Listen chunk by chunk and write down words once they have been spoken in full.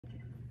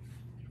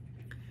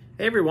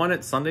Hey everyone,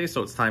 it's Sunday,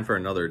 so it's time for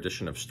another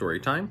edition of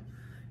Storytime.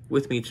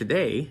 With me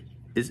today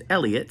is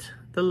Elliot,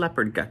 the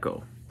leopard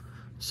gecko.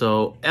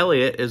 So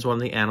Elliot is one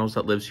of the animals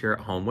that lives here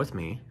at home with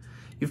me.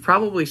 You've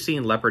probably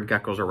seen leopard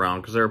geckos around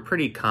because they're a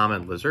pretty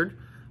common lizard.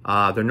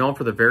 They're known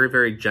for the very,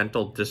 very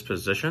gentle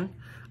disposition.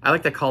 I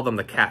like to call them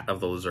the cat of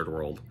the lizard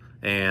world.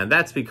 And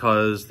that's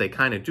because they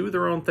kind of do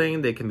their own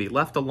thing. They can be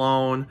left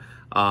alone,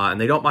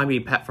 and they don't mind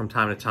being pet from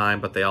time to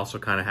time, but they also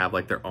kind of have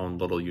like their own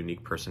little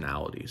unique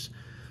personalities.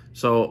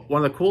 So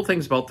one of the cool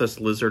things about this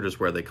lizard is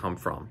where they come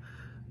from.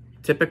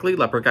 Typically,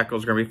 leopard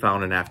geckos are going to be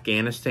found in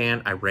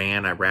Afghanistan,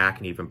 Iran, Iraq,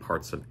 and even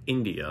parts of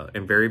India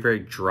in very, very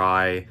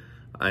dry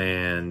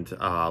and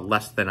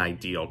less than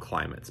ideal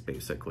climates,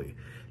 basically.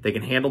 They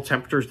can handle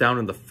temperatures down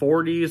in the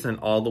 40s and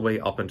all the way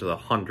up into the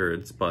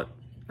hundreds, but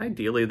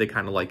ideally they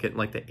kind of like it in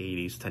like the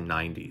 80s to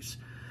 90s.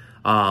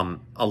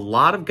 A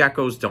lot of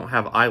geckos don't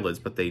have eyelids,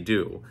 but they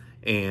do.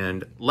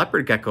 And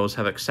leopard geckos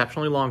have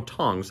exceptionally long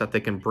tongues that they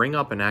can bring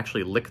up and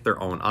actually lick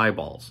their own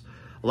eyeballs.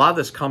 A lot of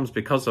this comes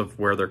because of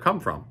where they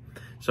come from.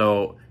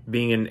 So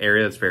being in an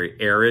area that's very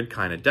arid,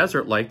 kind of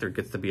desert-like, there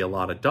gets to be a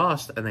lot of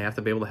dust, and they have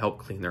to be able to help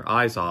clean their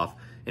eyes off,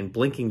 and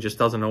blinking just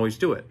doesn't always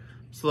do it.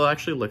 So they'll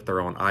actually lick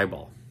their own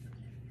eyeball.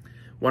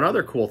 One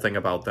other cool thing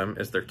about them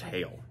is their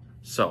tail.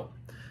 So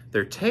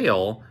their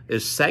tail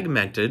is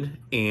segmented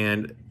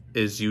and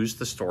is used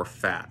to store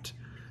fat.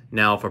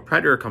 Now, if a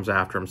predator comes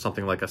after them,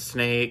 something like a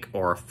snake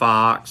or a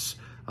fox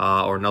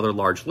or another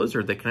large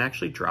lizard, they can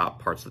actually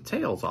drop parts of the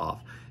tails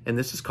off. And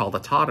this is called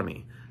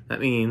autotomy.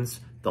 That means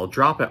they'll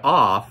drop it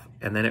off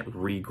and then it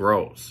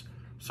regrows.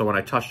 So when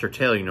I touched her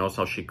tail, you notice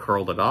how she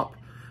curled it up.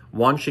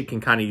 One, she can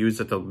kind of use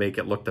it to make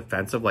it look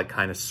defensive, like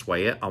kind of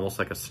sway it, almost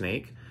like a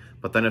snake.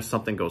 But then if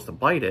something goes to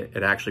bite it,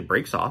 it actually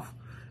breaks off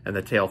and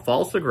the tail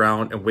falls to the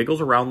ground and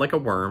wiggles around like a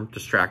worm,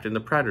 distracting the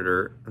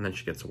predator, and then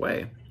she gets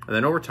away. And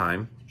then over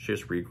time, she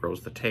just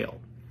regrows the tail.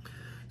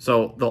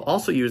 So they'll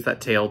also use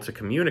that tail to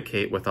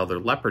communicate with other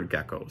leopard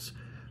geckos.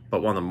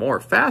 But one of the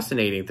more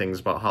fascinating things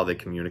about how they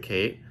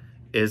communicate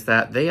is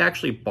that they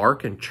actually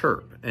bark and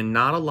chirp, and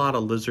not a lot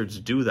of lizards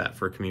do that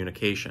for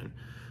communication.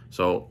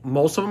 So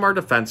most of them are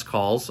defense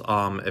calls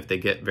if they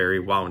get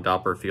very wound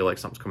up or feel like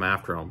something's come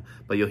after them.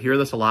 But you'll hear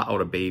this a lot out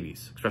of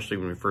babies, especially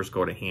when we first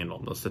go to handle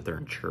them. They'll sit there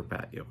and chirp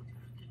at you.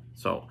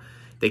 So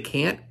they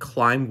can't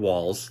climb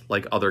walls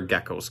like other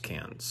geckos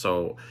can.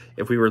 So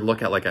if we were to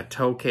look at like a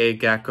tokay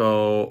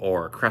gecko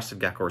or a crested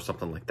gecko or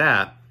something like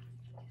that,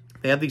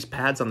 they have these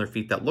pads on their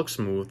feet that look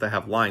smooth that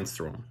have lines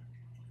through them.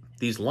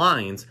 These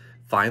lines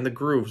find the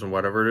grooves in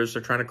whatever it is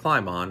they're trying to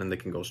climb on, and they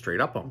can go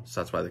straight up them.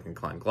 So that's why they can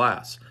climb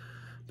glass.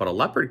 But a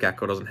leopard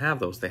gecko doesn't have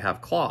those. They have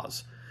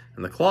claws.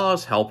 And the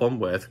claws help them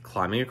with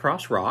climbing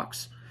across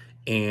rocks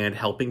and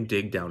helping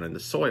dig down in the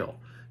soil.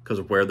 Because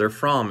where they're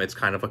from, it's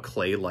kind of a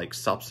clay-like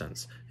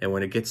substance. And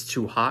when it gets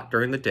too hot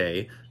during the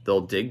day,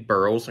 they'll dig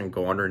burrows and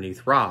go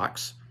underneath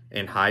rocks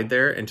and hide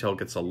there until it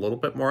gets a little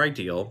bit more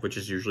ideal, which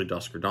is usually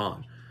dusk or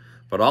dawn.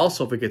 But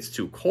also, if it gets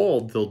too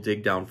cold, they'll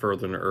dig down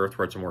further in the earth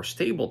where it's a more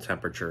stable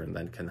temperature and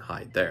then can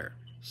hide there.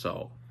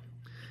 So,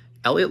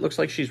 Elliot looks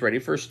like she's ready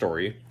for a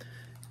story.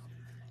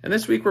 And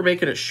this week we're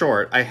making it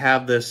short. I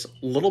have this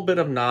Little Bit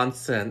of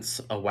Nonsense,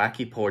 a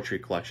wacky poetry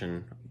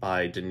collection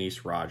by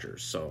Denise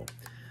Rodgers. So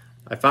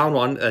I found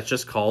one that's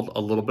just called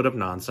A Little Bit of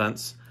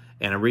Nonsense,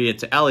 and I read it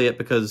to Elliot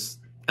because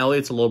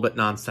Elliot's a little bit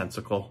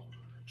nonsensical.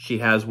 She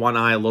has one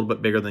eye a little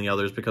bit bigger than the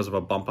others because of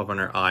a bump up on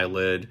her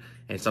eyelid,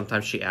 and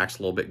sometimes she acts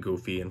a little bit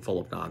goofy and full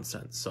of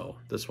nonsense. So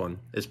this one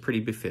is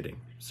pretty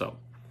befitting. So,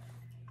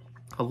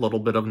 A Little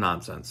Bit of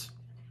Nonsense.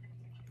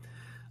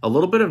 A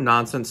little bit of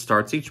nonsense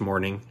starts each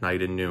morning,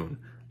 night, and noon,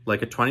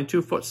 like a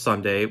 22-foot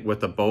sundae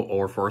with a boat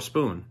oar for a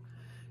spoon.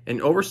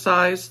 An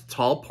oversized,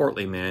 tall,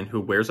 portly man who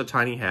wears a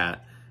tiny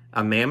hat,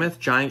 a mammoth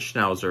giant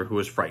schnauzer who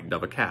is frightened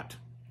of a cat.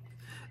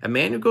 A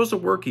man who goes to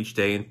work each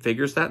day and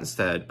figures that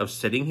instead of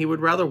sitting he would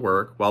rather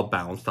work while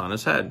balanced on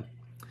his head.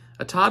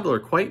 A toddler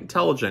quite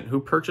intelligent who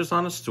perches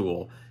on a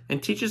stool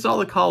and teaches all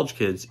the college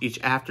kids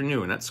each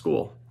afternoon at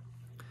school.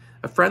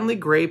 A friendly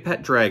gray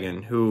pet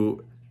dragon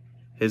who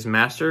his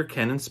master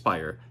can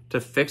inspire to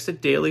fix a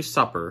daily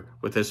supper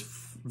with his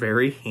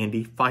very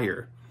handy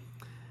fire.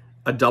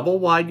 A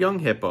double-wide young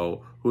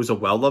hippo who's a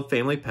well-loved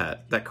family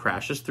pet that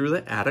crashes through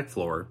the attic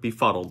floor,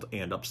 befuddled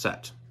and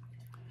upset.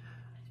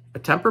 A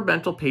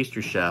temperamental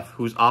pastry chef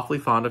who's awfully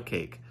fond of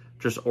cake.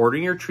 Just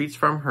ordering your treats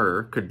from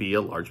her could be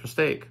a large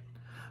mistake.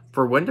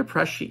 For when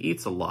depressed she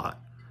eats a lot.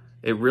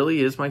 It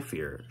really is my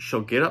fear.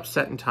 She'll get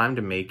upset in time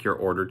to make your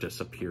order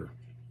disappear.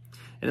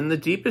 And in the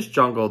deepest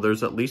jungle,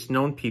 there's at least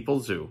known people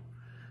zoo.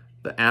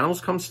 The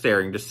animals come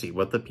staring to see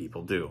what the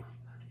people do.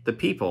 The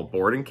people,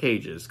 bored in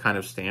cages, kind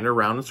of stand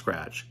around and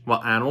scratch,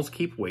 while animals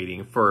keep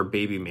waiting for a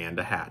baby man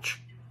to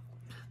hatch.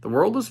 The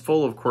world is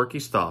full of quirky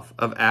stuff,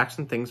 of acts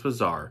and things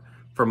bizarre,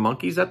 from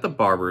monkeys at the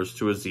barber's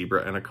to a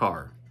zebra in a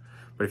car.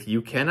 But if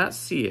you cannot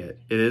see it,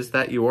 it is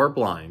that you are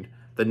blind.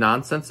 The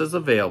nonsense is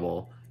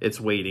available. It's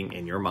waiting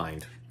in your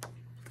mind.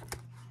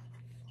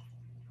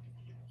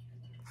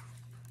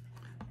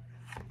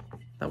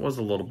 That was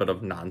a little bit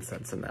of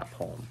nonsense in that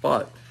poem,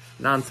 but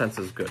Nonsense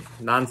is good.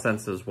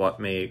 Nonsense is what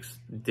makes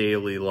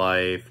daily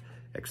life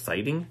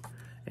exciting,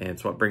 and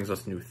it's what brings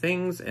us new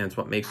things, and it's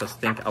what makes us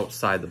think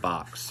outside the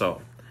box.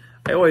 So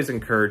I always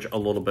encourage a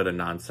little bit of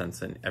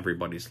nonsense in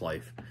everybody's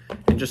life.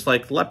 And just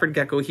like leopard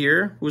gecko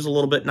here, who's a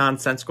little bit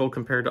nonsensical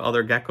compared to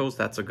other geckos,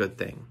 that's a good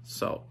thing.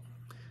 So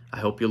I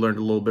hope you learned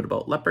a little bit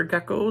about leopard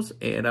geckos,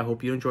 and I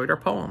hope you enjoyed our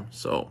poem.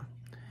 So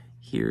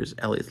here's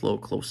Elliot's little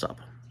close-up.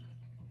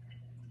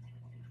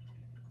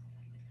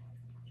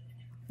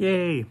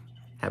 Yay!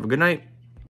 Have a good night.